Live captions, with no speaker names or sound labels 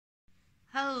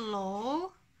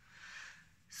Hello.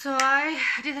 So I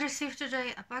did receive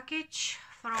today a package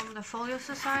from the Folio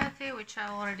Society, which I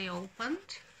already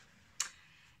opened.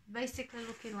 Basically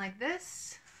looking like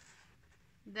this.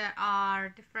 There are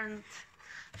different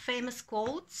famous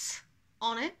quotes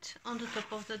on it, on the top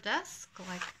of the desk,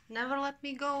 like "Never let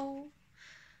me go,"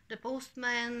 "The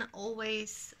postman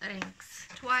always rings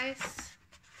twice,"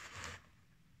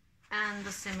 and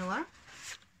the similar.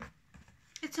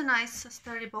 It's a nice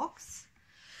sturdy box.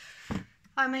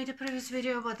 I made a previous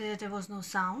video, but there was no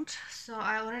sound, so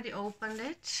I already opened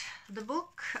it. The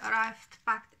book arrived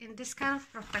packed in this kind of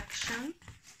protection,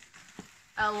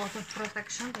 a lot of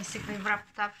protection, basically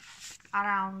wrapped up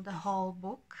around the whole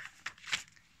book.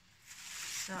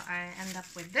 So I end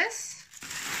up with this,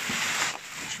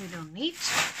 which we don't need.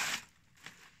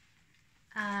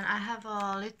 And I have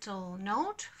a little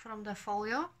note from the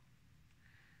Folio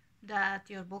that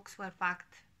your books were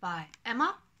packed by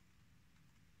Emma.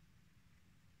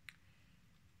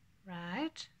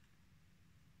 Right.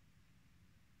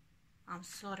 I'm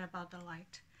sorry about the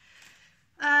light.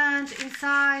 And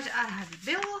inside I had a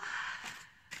bill.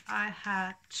 I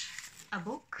had a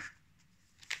book,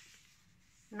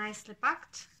 nicely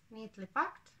packed, neatly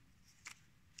packed.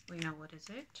 We know what is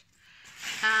it.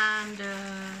 And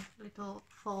a little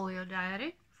Folio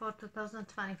diary for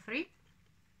 2023.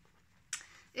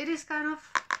 It is kind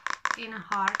of in a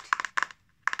hard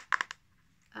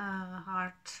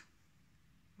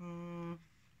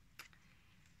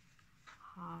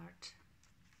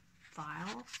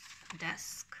file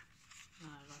desk.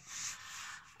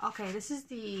 Okay, this is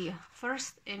the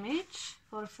first image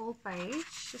for a full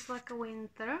page, just like a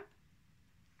winter.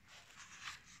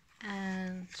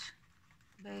 And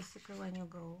basically when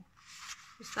you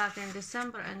start in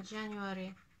December and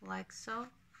January, like so,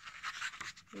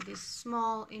 with these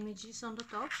small images on the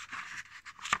top.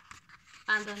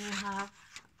 And then you have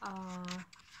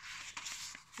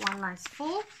one nice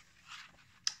full.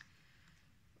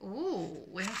 Ooh,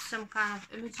 we have some kind of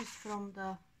images from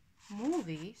the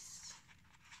movies.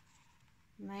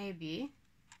 Maybe.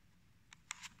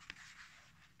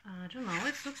 I don't know,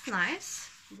 it looks nice.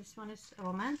 This one is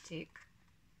romantic.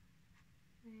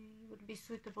 It would be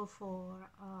suitable for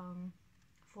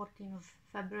 14th of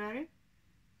February.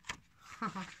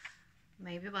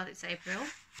 Maybe, but it's April.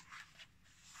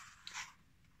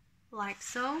 Like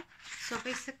so. So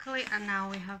basically, and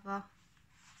now we have a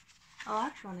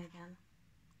large one again.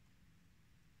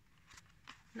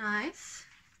 Nice.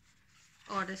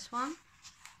 Or this one.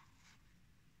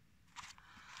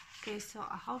 Okay, so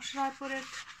how should I put it,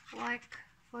 like,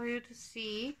 for you to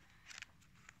see?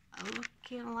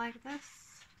 Looking like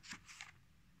this.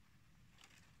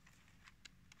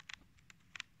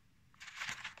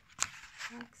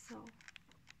 Like so.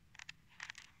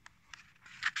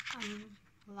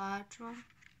 Large one.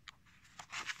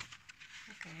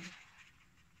 Okay.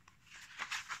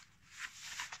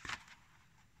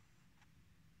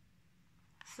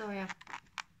 So yeah,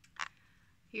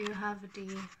 you have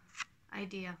the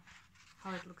idea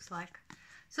how it looks like.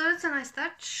 So that's a nice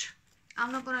touch.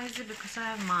 I'm not gonna use it because I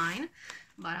have mine,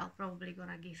 but I'll probably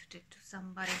gonna gift it to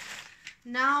somebody.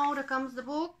 Now there comes the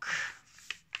book,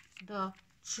 the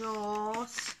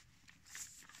Jaws.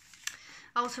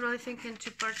 I was really thinking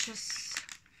to purchase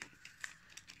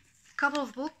a couple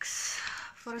of books.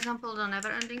 For example, the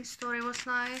Never Ending Story was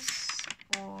nice,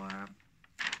 or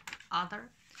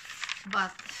other,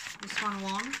 but this one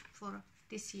won for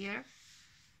this year.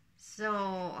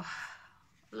 So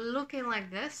looking like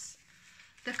this,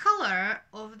 the color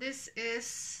of this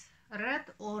is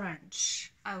red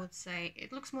orange, I would say.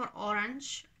 It looks more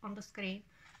orange on the screen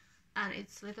and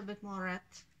it's a little bit more red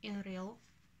in real,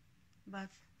 but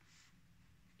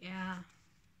yeah,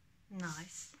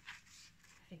 nice.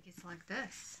 I think it's like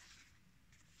this.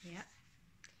 Yeah,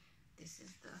 this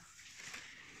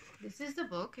is the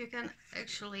book. You can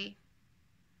actually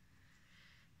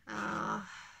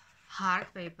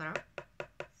hard paper.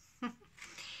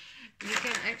 You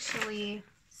can actually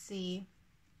see,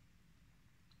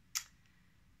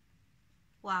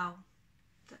 wow,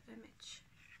 the image.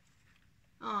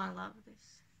 Oh, I love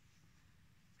this.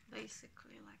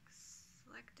 Basically like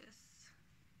this.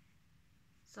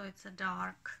 So it's a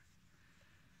dark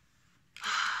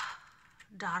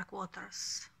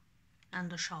waters and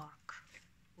the shark.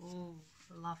 Ooh,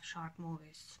 love shark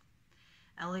movies,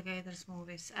 alligators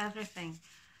movies, everything.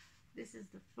 This is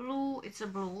the blue. It's a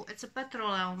blue. It's a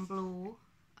petroleum blue.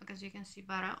 I guess you can see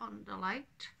better on the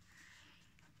light.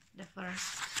 The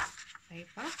first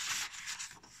paper.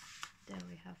 There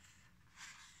we have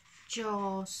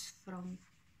Jaws from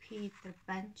Peter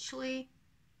Benchley.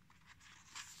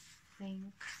 I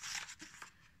think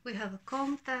We have a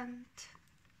content,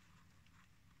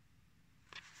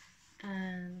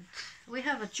 and we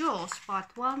have a Jaws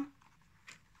part 1,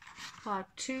 part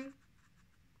 2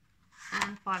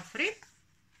 and part 3.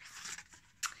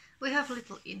 We have a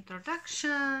little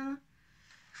introduction,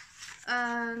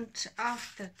 and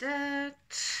after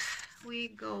that we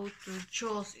go to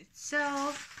Jaws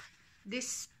itself.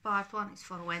 This part 1 is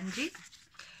for Wendy,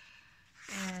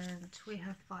 and we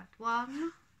have part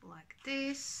 1 like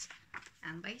this,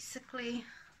 and basically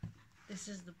this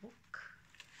is the book.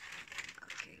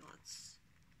 Okay,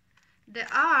 there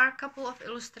are a couple of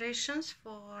illustrations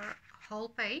for whole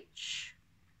page.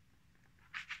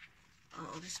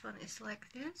 Oh, this one is like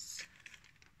this.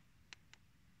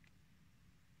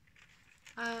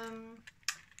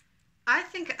 I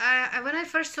think when I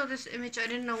first saw this image, I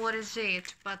didn't know what is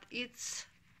it, but it's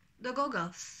the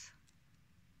goggles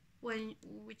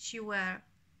which you wear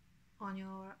on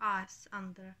your eyes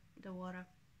under the water.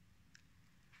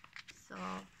 So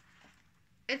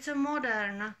it's a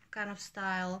modern kind of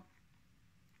style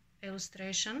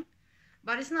illustration,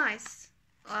 but it's nice.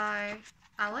 I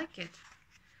like it.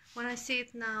 When I see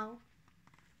it now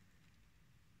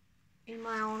in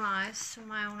my own eyes,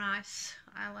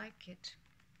 I like it.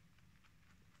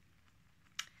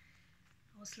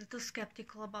 I was a little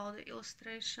skeptical about the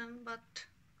illustration, but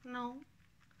no,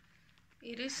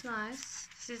 it is nice.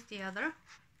 This is the other.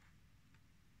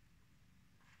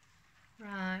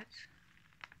 Right.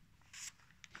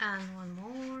 And one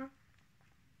more.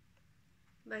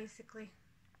 Basically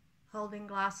holding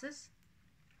glasses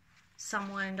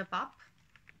somewhere in the pub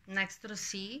next to the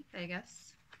sea, I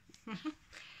guess.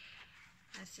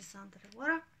 That's just under the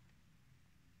water.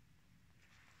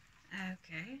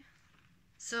 Okay,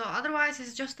 so otherwise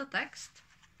it's just the text.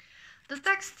 The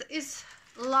text is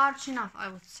large enough, I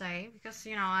would say, because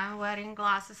you know I'm wearing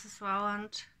glasses as well,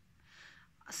 and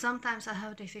sometimes I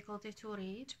have difficulty to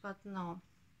read, but no,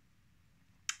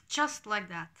 just like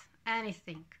that,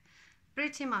 anything,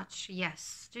 pretty much.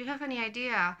 Yes. Do you have any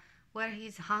idea where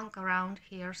he's hung around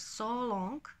here so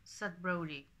long? Said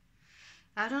Brody.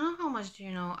 I don't know how much do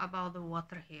you know about the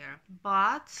water here,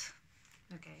 but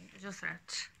okay, I just read.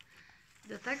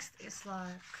 The text is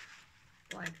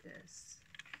like this.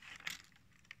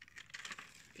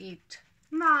 It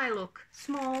might look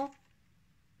small,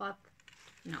 but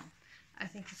no, I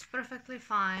think it's perfectly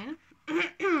fine.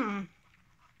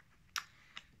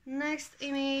 Next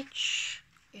image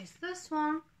is this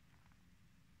one.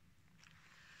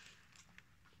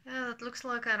 Yeah, that looks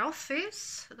like an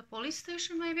office, the police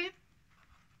station maybe.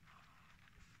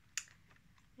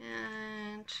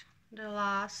 And the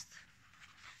last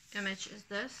image is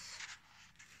this.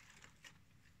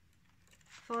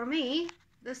 For me,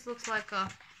 this looks like a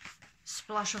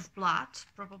splash of blood,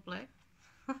 probably.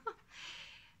 But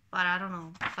I don't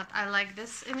know. But I like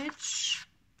this image,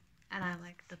 and I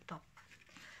like the top.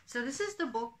 So this is the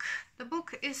book. The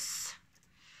book is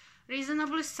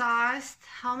reasonably sized.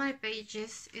 How many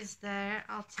pages is there?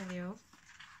 I'll tell you.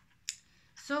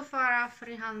 So far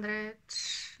 300,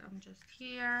 I'm just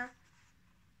here,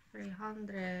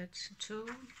 302,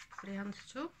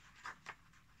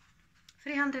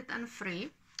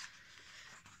 303,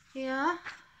 yeah,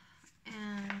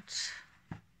 and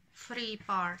 3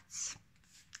 parts.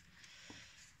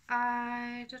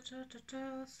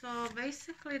 So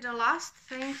basically the last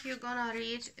thing you're gonna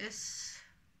read is,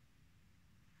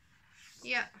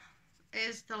 yeah,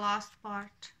 is the last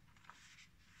part.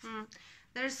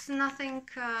 There's nothing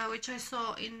which I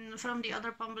saw from the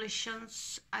other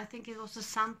publications. I think it was a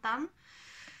Santan.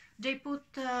 They put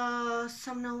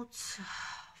some notes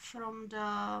from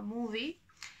the movie.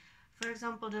 For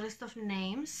example, the list of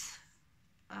names,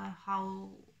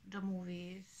 how the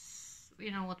movie is,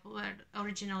 you know, what were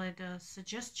originally the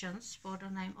suggestions for the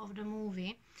name of the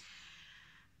movie.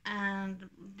 And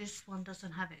this one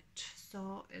doesn't have it.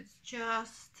 So it's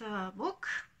just a book,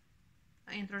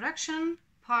 introduction,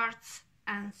 parts,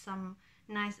 and some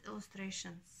nice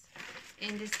illustrations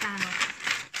in this kind of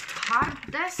hard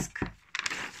desk.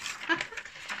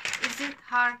 Is it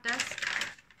hard desk?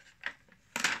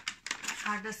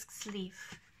 Hard desk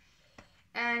sleeve,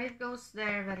 and it goes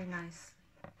there very nicely,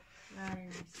 very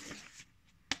nicely.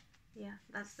 Yeah,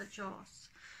 that's the Jaws.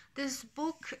 This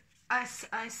book, as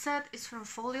I said, is from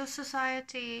Folio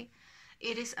Society.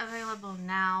 It is available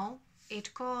now.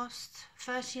 It costs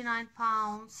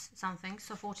 £39 something,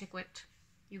 so 40 quid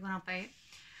you're gonna pay.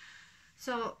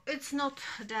 So it's not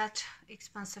that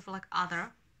expensive like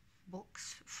other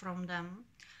books from them,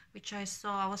 which I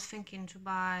saw. I was thinking to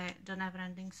buy The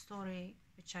Neverending Story,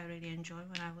 which I really enjoyed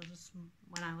when I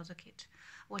was a kid,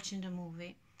 watching the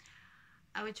movie,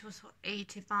 which was for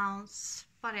 £80.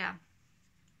 But yeah,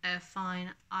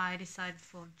 fine, I decided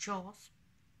for Jaws,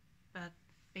 but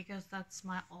because that's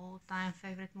my all-time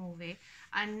favorite movie.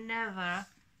 I never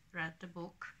read the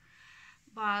book,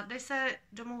 but they said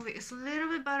the movie is a little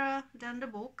bit better than the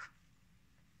book.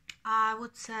 I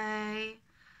would say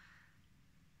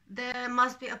there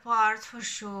must be a part for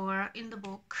sure in the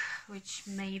book which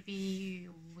maybe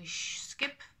we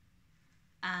skip,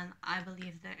 and I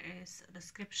believe there is a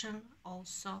description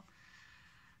also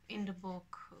in the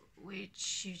book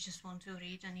which you just want to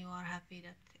read and you are happy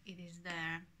that it is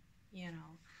there, you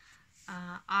know.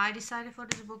 I decided for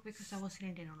this book because I was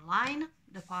reading online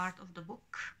the part of the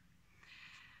book,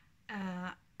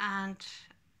 and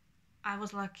I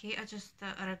was lucky. I just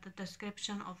read the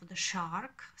description of the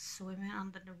shark swimming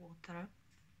under the water.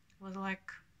 It was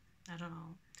like, I don't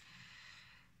know,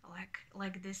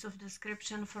 like this of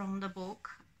description from the book,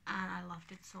 and I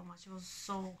loved it so much. It was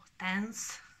so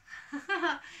tense.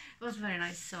 It was very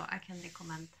nice, so I can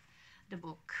recommend the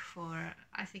book for,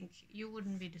 I think you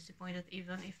wouldn't be disappointed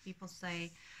even if people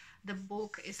say the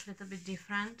book is a little bit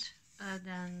different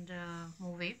than the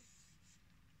movie.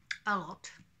 A lot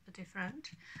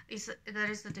different.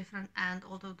 There is a different end,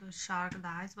 although the shark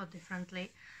dies, but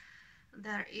differently.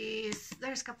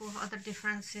 There's a couple of other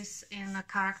differences in the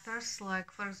characters,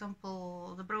 like for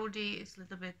example the Brody is a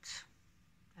little bit,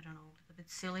 I don't know, a little bit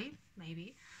silly,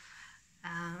 maybe.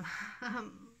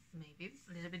 Maybe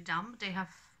a little bit dumb. They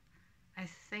have, I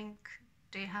think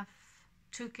they have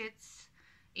 2 kids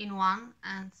in one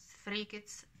and 3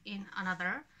 kids in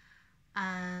another,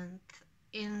 and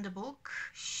in the book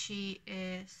she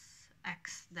is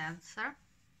ex-dancer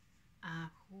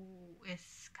who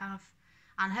is kind of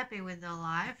unhappy with the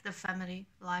life, the family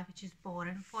life, which is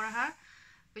boring for her,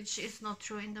 which is not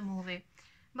true in the movie.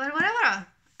 But whatever,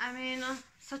 I mean,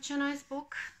 such a nice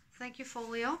book. Thank you,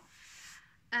 Folio.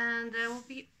 And that will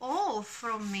be all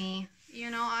from me.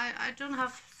 You know, I don't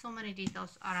have so many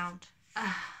details around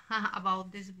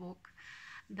about this book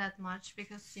that much,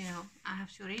 because, you know, I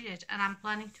have to read it and I'm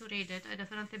planning to read it. I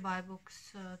definitely buy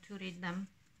books to read them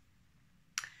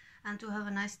and to have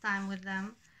a nice time with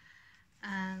them.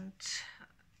 And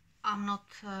I'm not,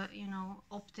 you know,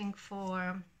 opting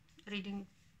for reading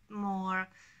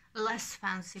less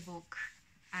fancy book.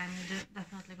 I'm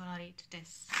definitely gonna read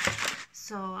this.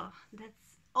 So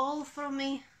that's all from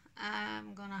me.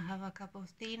 I'm gonna have a cup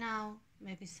of tea now,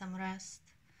 maybe some rest,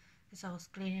 because I was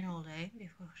cleaning all day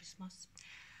before Christmas.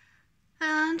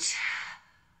 And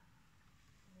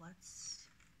let's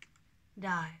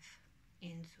dive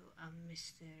into a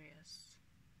mysterious,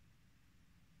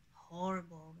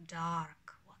 horrible,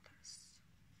 dark waters.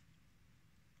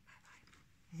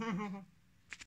 Bye bye.